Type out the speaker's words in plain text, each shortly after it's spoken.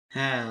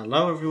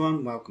Hello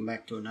everyone, welcome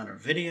back to another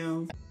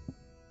video.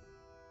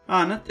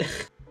 Oh, not the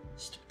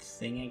stupid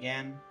thing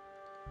again.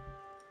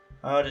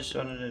 Oh, this is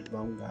one of the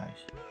bone guys.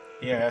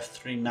 Here, I have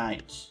 3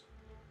 knights.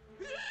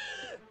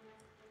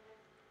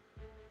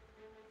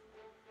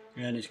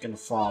 And he's gonna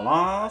fall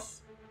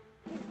off.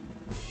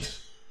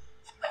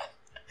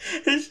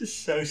 This is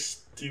so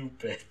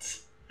stupid.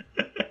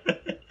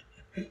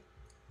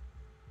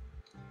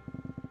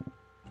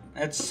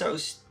 That's so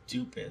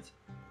stupid.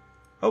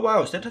 Oh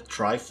wow, is that a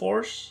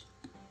Triforce?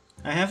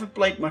 I haven't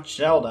played much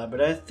Zelda, but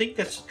I think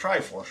that's a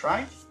Triforce,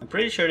 right? I'm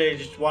pretty sure they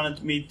just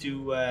wanted me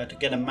to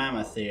get a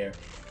mammoth here.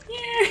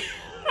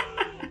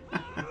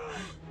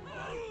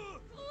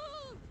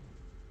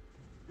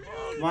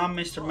 Come on,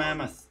 Mr.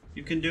 Mammoth.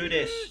 You can do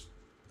this.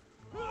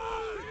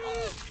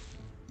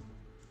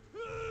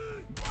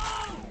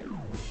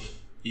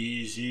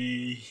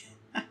 Easy.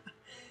 I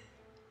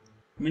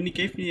mean, he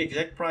gave me the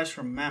exact price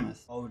for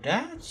Mammoth. Oh,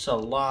 that's a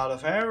lot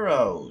of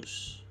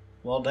arrows.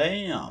 Well,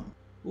 damn.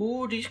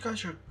 Ooh, these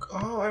guys are...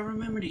 Oh, I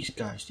remember these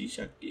guys. These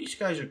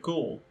guys are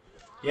cool.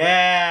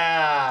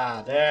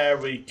 Yeah, there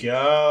we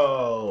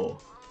go.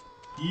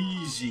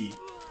 Easy.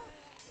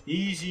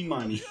 Easy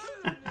money.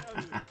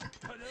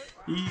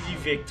 Easy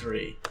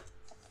victory.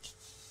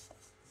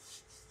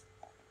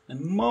 The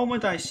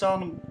moment I saw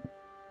them...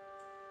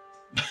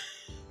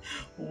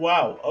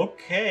 Wow,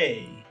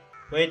 okay.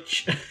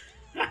 Which...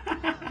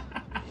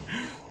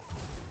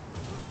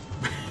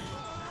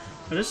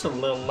 This is a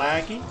little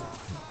laggy.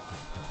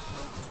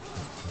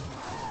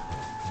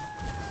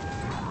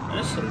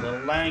 This is a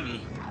little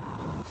laggy.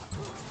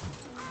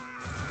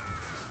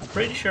 I'm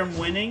pretty sure I'm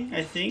winning,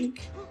 I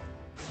think.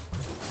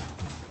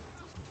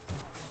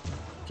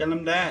 Tell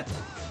him that.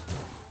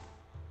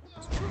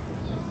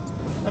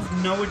 I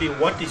have no idea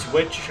what these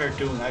witches are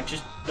doing. I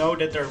just know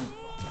that they're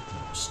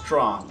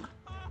strong.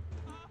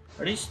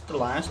 Are these the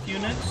last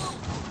units?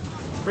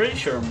 Pretty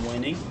sure I'm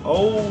winning.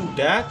 Oh,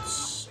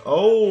 that's...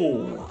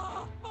 Oh.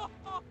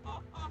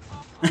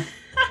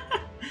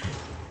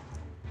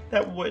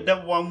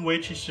 That one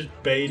witch is just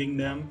baiting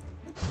them.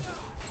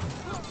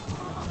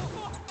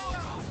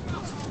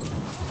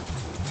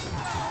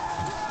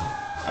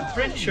 I'm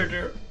pretty sure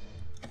they're...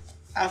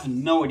 I have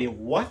no idea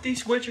what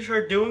these witches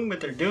are doing, but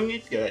they're doing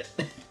it good.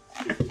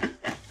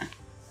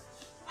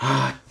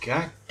 Ah,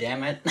 god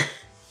damn it.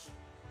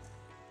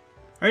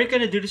 Are you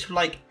gonna do this for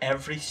like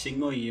every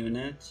single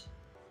unit?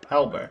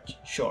 Albert,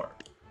 sure.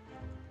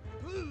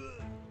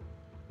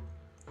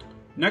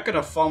 Not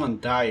gonna fall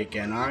and die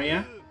again, are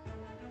ya?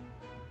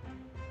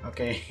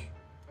 Okay.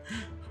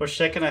 For a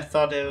second I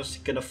thought it was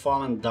gonna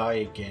fall and die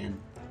again.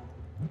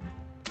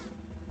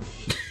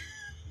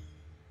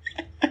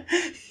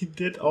 He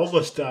did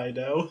almost die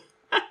though.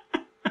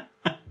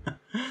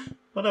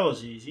 Well, that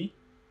was easy.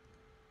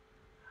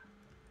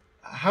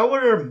 How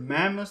are there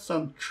mammoths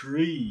on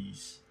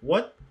trees?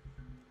 What?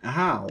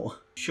 How?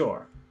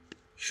 Sure.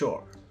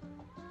 Sure.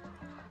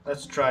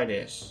 Let's try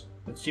this.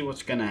 Let's see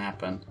what's gonna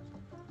happen.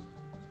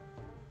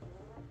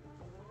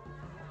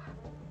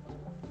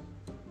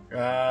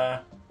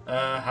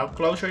 How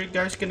close are you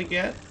guys gonna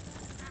get?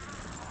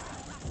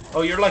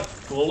 Oh, you're like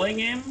pulling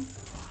him?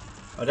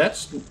 Oh,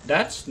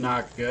 that's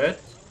not good.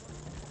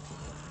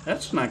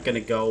 That's not gonna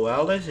go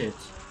well, is it?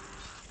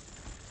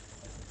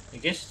 I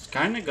guess it's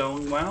kinda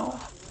going well.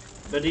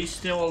 But he's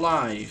still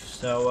alive,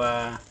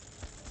 so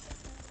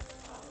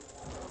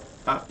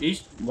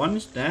one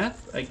is dead,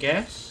 I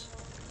guess.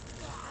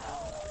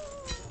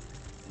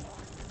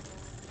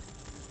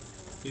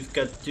 We've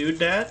got 2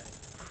 dead.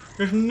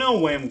 There's no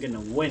way I'm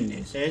gonna win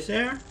this, is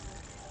there?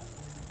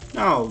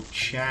 No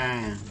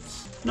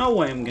chance. No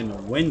way I'm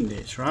gonna win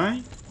this,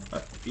 right?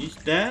 He's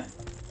dead.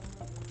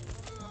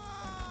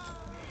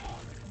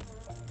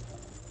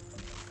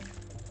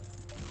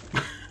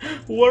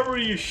 Where were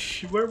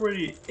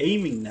you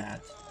aiming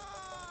at?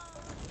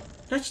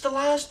 That's the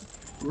last.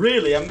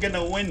 Really, I'm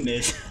gonna win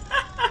this.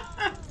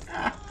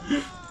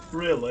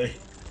 Really?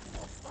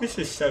 This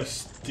is so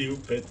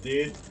stupid,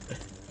 dude.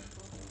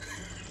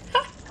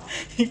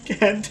 He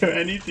can't do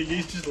anything,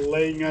 he's just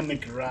laying on the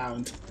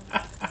ground.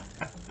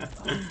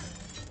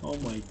 Oh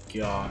my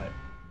god.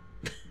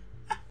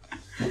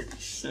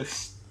 So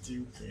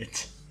stupid.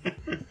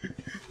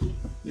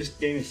 This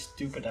game is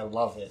stupid, I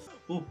love it.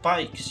 Ooh,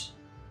 bikes.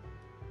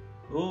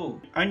 Ooh,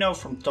 I know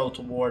from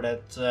Total War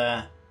that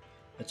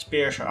that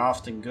spears are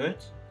often good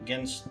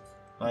against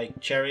like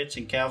chariots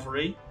and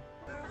cavalry.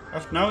 I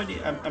have no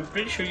idea. I'm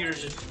pretty sure you're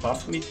just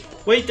buffing me.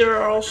 Wait, there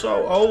are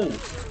also... Oh,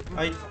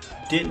 I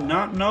did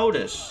not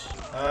notice.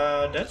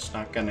 That's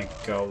not gonna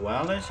go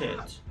well, is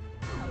it?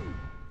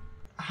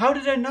 How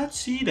did I not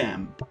see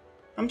them?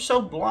 I'm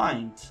so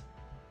blind.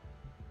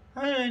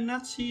 How did I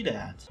not see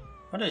that?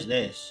 What is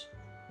this?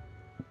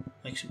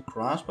 Like some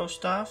crossbow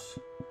stuff?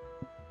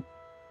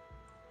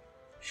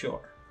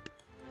 Sure.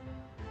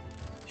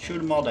 Shoot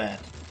them all dead.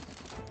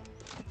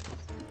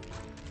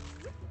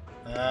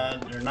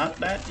 They're not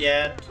dead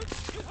yet.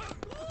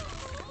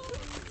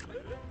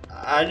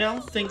 I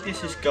don't think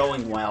this is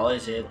going well,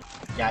 is it?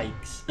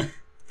 Yikes.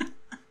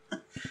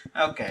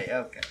 Okay.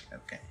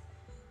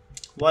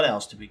 What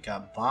else do we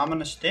got? Bomb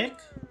and a stick?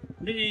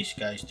 What do these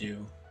guys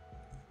do?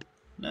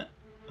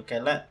 Okay,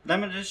 let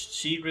me just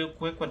see real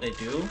quick what they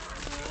do.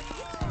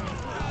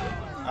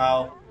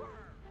 Oh,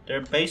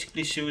 they're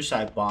basically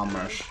suicide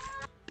bombers.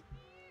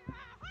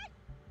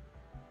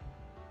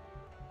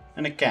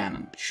 And a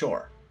cannon,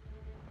 sure.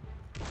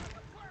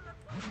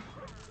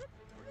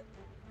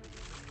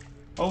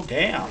 Oh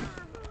damn.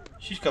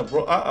 She's got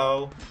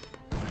uh-oh.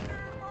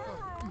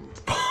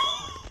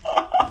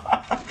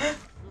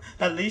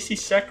 At least he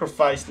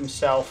sacrificed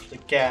himself, the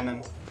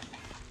cannon.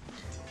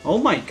 Oh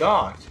my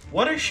god.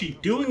 What is she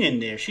doing in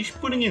there? She's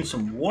putting in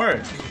some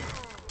work.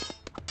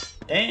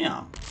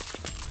 Damn.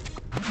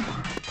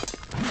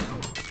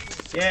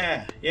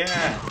 Yeah,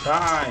 yeah.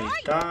 Die,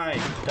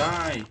 die,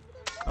 die.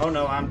 Oh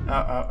no,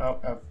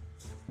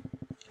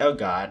 oh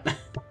god.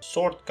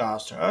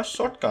 Swordcaster. Oh,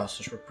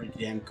 swordcasters were pretty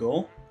damn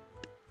cool.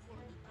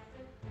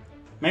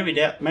 Maybe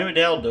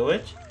they'll do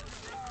it.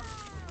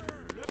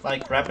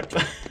 Like rapid.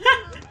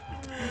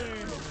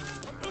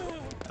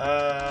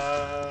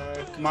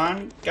 Come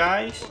on,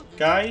 guys,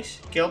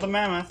 kill the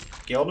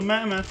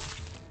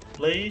mammoth,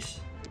 please.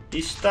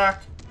 He's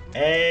stuck.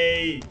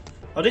 Hey.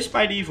 Oh, this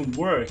might even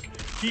work.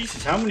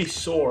 Jesus, how many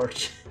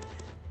swords?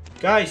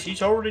 Guys,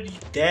 he's already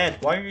dead.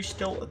 Why are you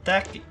still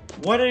attacking?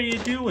 What are you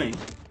doing?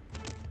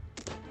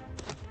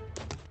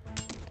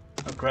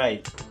 Oh,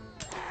 great.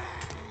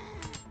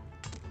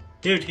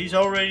 Dude, he's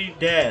already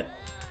dead.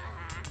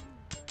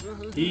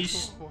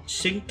 He's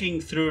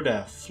sinking through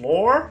the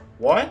floor?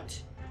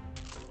 What?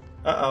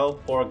 Uh-oh,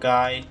 poor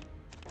guy.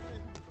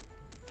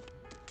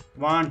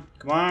 Come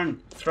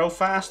on. Throw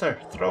faster.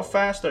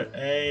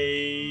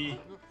 Hey.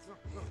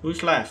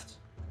 Who's left?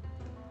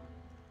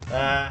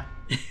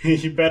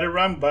 You better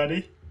run,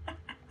 buddy.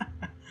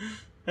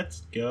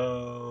 Let's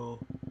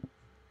go.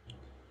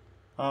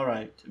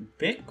 Alright,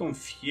 big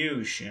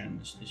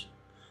confusion. Is this...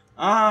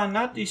 Ah,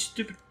 not these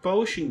stupid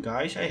potion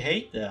guys. I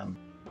hate them.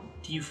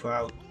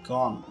 Devout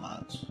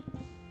Gauntlet.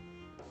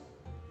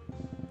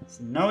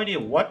 No idea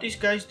what these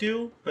guys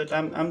do, but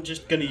I'm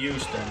just gonna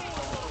use them.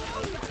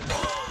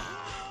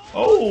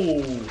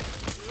 Oh!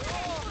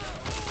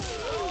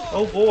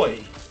 Oh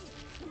boy.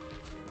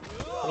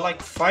 They're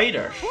like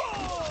fighters.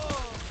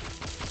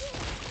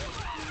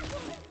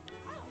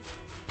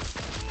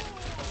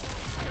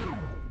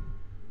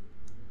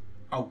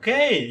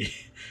 Okay.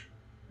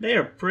 They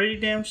are pretty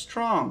damn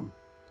strong.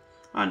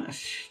 Oh,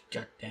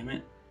 god damn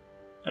it.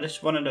 That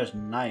is one of those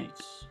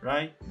knights,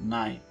 right?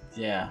 Knight,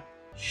 yeah.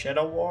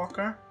 Shadow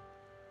Walker.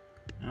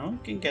 Now we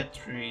can get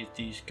 3 of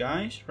these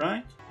guys,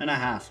 right? And a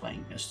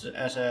halfling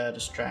as a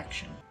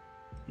distraction.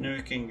 Now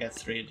we can get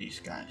 3 of these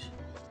guys.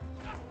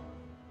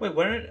 Wait,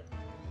 where?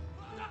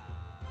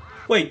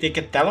 Wait, they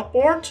can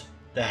teleport?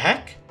 The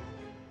heck?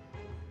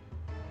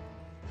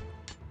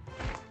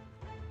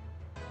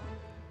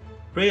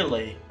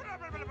 Really?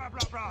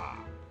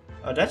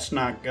 Oh, that's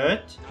not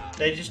good.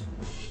 They just...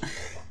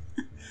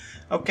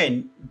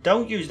 Okay,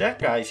 don't use that,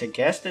 guys, I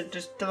guess. They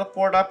just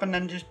teleport up and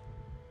then just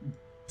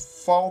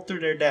fall to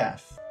their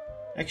death.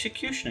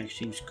 Executioner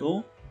seems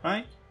cool,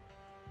 right?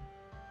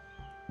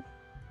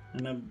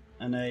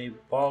 And a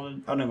ball...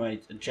 Oh no,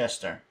 wait, a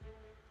jester.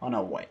 Oh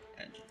no, wait.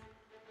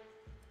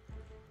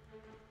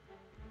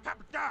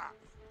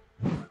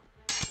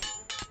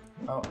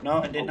 Oh,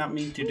 no, I did not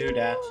mean to do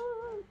that.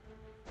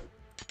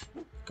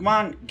 Come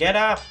on, get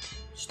up!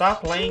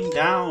 Stop laying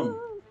down!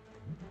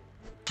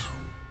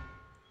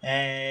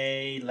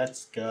 Hey,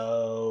 let's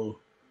go.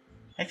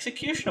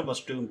 Executioner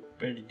was doing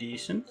pretty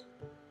decent.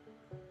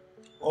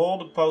 All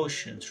the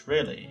potions,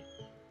 really.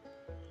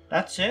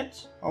 That's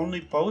it?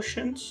 Only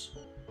potions?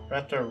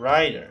 Rather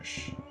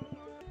riders.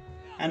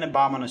 And a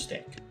bomb on a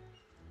stick.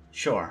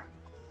 Sure.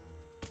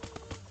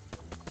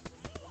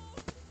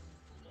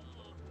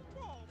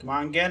 Come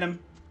on, get him.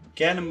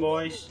 Get him,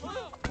 boys.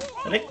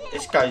 I think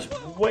this guy's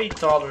way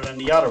taller than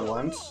the other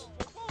ones.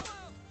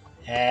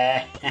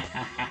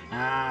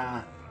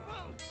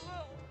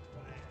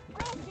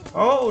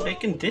 Oh, they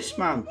can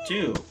dismount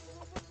too.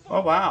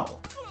 Oh, wow.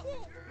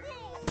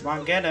 Come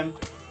on, get him.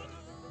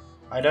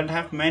 I don't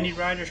have many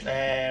riders.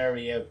 There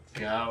you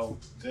go.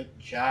 Good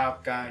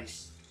job,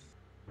 guys.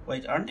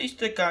 Wait, aren't these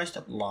the guys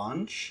that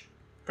launch?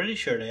 Pretty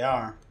sure they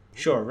are.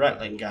 Sure,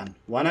 Rattling gun.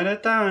 One at a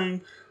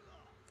time.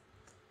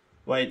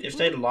 Wait, if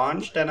they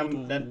launch, then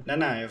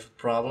I have a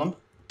problem.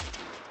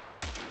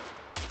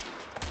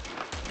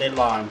 They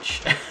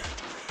launch.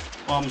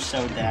 Oh, I'm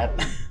so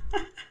dead.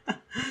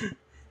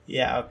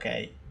 Yeah,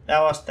 okay.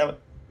 That was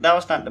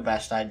not the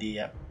best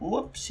idea.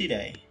 Whoopsie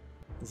day.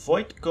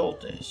 Void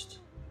Cultist.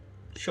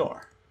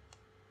 Sure.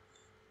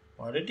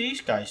 What do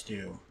these guys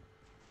do?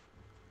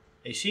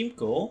 They seem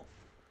cool.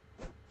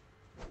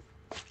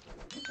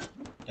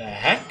 The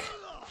heck?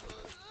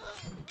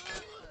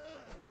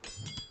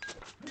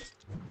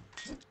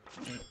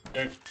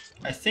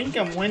 I think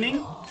I'm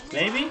winning.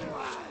 Maybe?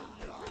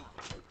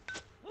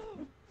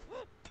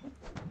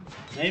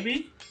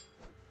 Maybe?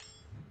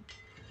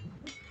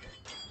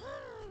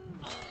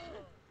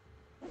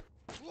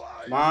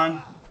 Come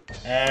on.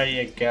 There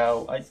you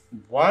go.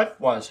 What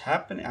was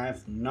happening? I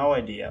have no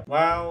idea.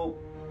 Well,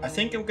 I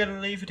think I'm gonna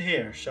leave it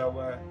here.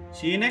 So,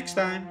 see you next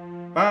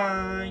time.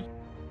 Bye.